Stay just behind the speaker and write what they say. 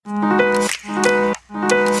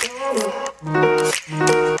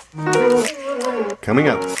Coming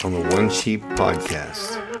up on the One Sheep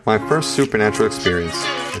podcast, my first supernatural experience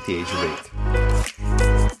at the age of 8.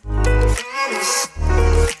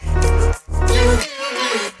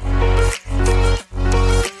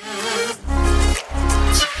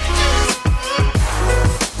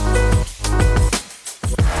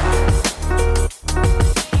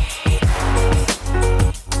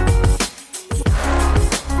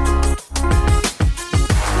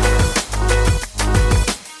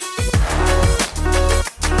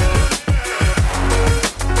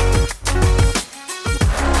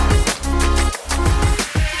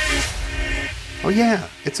 Yeah,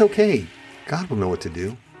 it's okay. God will know what to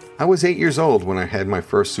do. I was 8 years old when I had my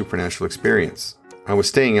first supernatural experience. I was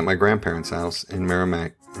staying at my grandparents' house in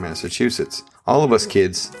Merrimack, Massachusetts. All of us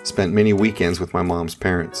kids spent many weekends with my mom's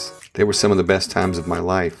parents. They were some of the best times of my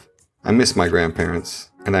life. I miss my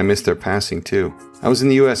grandparents, and I miss their passing too. I was in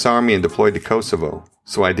the U.S. Army and deployed to Kosovo,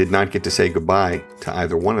 so I did not get to say goodbye to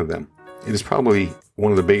either one of them. It is probably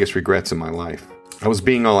one of the biggest regrets in my life. I was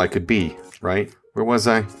being all I could be, right? Where was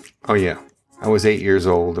I? Oh yeah. I was 8 years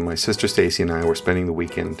old, and my sister Stacy and I were spending the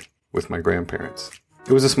weekend with my grandparents.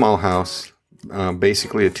 It was a small house,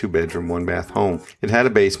 basically a 2-bedroom, 1-bath home. It had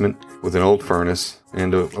a basement with an old furnace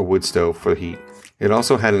and a wood stove for heat. It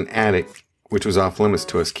also had an attic, which was off limits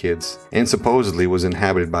to us kids, and supposedly was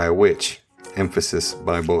inhabited by a witch, emphasis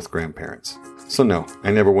by both grandparents. So no,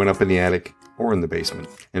 I never went up in the attic or in the basement.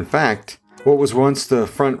 In fact, what was once the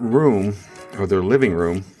front room, or their living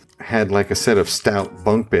room, had like a set of stout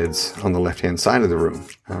bunk beds on the left-hand side of the room.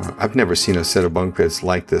 I've never seen a set of bunk beds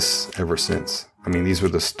like this ever since. I mean, these were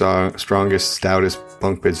the strongest, stoutest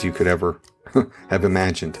bunk beds you could ever have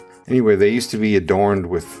imagined. Anyway, they used to be adorned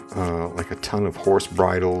with like a ton of horse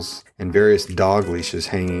bridles and various dog leashes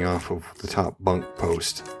hanging off of the top bunk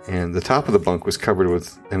post. And the top of the bunk was covered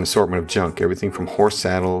with an assortment of junk, everything from horse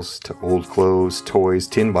saddles to old clothes, toys,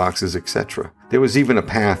 tin boxes, etc. There was even a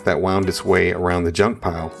path that wound its way around the junk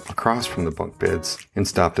pile across from the bunk beds and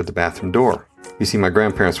stopped at the bathroom door. You see, my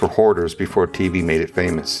grandparents were hoarders before TV made it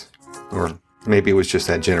famous. Or maybe it was just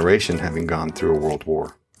that generation having gone through a world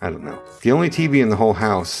war. I don't know. The only TV in the whole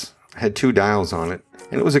house had 2 dials on it,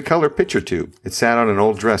 and it was a color picture tube. It sat on an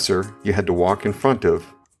old dresser you had to walk in front of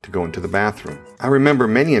to go into the bathroom. I remember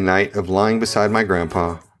many a night of lying beside my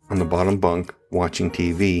grandpa on the bottom bunk watching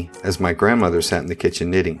TV as my grandmother sat in the kitchen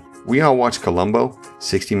knitting. We all watched Columbo,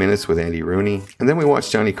 60 Minutes with Andy Rooney, and then we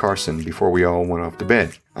watched Johnny Carson before we all went off to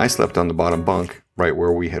bed. I slept on the bottom bunk, right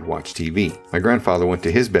where we had watched TV. My grandfather went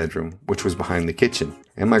to his bedroom, which was behind the kitchen,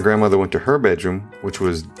 and my grandmother went to her bedroom, which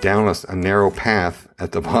was down a narrow path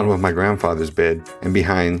at the bottom of my grandfather's bed and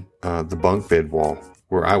behind the bunk bed wall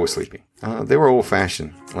where I was sleeping. They were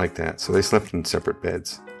old-fashioned like that, so they slept in separate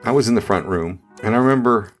beds. I was in the front room, and I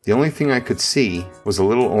remember the only thing I could see was a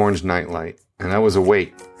little orange nightlight. And I was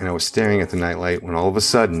awake, and I was staring at the nightlight when all of a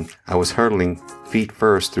sudden, I was hurtling feet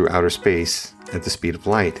first through outer space at the speed of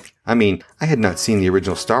light. I mean, I had not seen the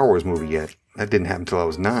original Star Wars movie yet. That didn't happen until I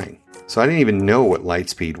was 9. So I didn't even know what light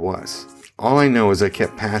speed was. All I know is I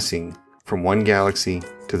kept passing from one galaxy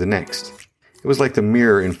to the next. It was like the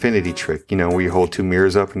mirror infinity trick, you know, where you hold 2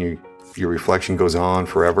 mirrors up and your reflection goes on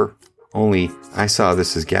forever. Only I saw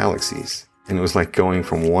this as galaxies. And it was like going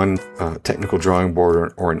from one technical drawing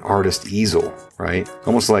board or an artist easel, right?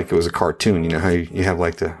 Almost like it was a cartoon. You know how you have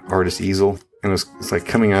like the artist easel? And it's like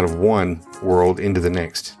coming out of one world into the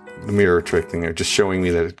next. The mirror trick thing there, just showing me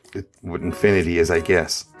that what infinity is, I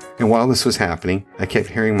guess. And while this was happening, I kept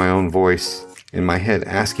hearing my own voice in my head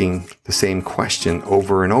asking the same question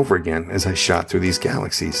over and over again as I shot through these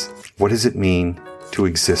galaxies. What does it mean to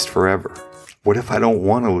exist forever? What if I don't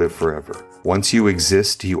want to live forever? Once you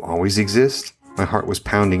exist, do you always exist? My heart was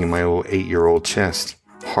pounding in my little 8-year-old chest,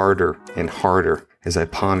 harder and harder as I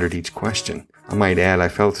pondered each question. I might add, I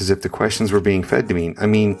felt as if the questions were being fed to me. I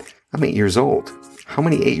mean, I'm 8 years old. How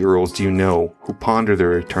many 8-year-olds do you know who ponder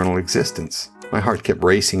their eternal existence? My heart kept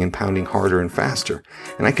racing and pounding harder and faster,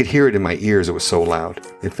 and I could hear it in my ears. It was so loud.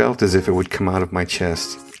 It felt as if it would come out of my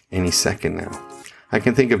chest any second now. I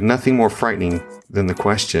can think of nothing more frightening than the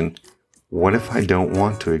question, what if I don't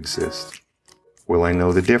want to exist? Will I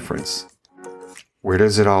know the difference? Where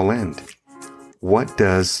does it all end? What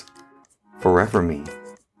does forever mean?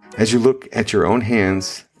 As you look at your own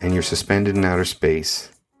hands and you're suspended in outer space,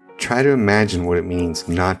 try to imagine what it means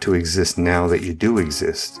not to exist now that you do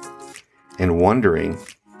exist, and wondering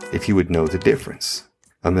if you would know the difference.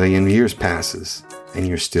 1,000,000 years passes, and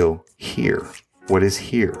you're still here. What is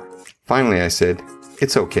here? Finally, I said,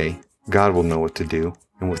 it's okay. God will know what to do.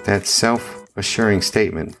 And with that self-assuring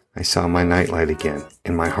statement, I saw my nightlight again,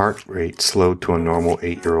 and my heart rate slowed to a normal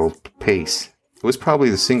 8-year-old pace. It was probably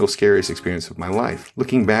the single scariest experience of my life.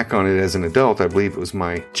 Looking back on it as an adult, I believe it was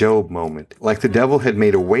my Job moment. Like the devil had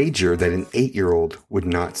made a wager that an 8-year-old would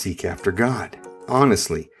not seek after God.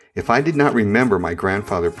 Honestly, if I did not remember my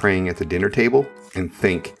grandfather praying at the dinner table and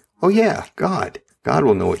think, oh yeah, God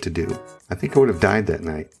will know what to do, I think I would have died that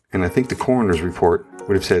night. And I think the coroner's report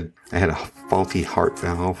would have said I had a faulty heart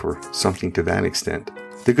valve or something to that extent.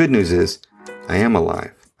 The good news is, I am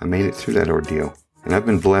alive. I made it through that ordeal. And I've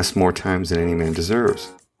been blessed more times than any man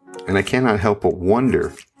deserves. And I cannot help but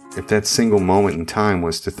wonder if that single moment in time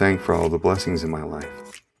was to thank for all the blessings in my life.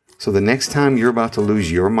 So the next time you're about to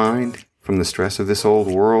lose your mind from the stress of this old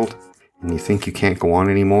world and you think you can't go on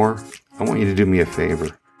anymore, I want you to do me a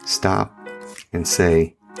favor. Stop and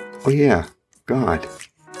say, oh yeah, God.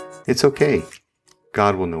 It's okay.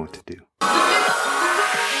 God will know what to do.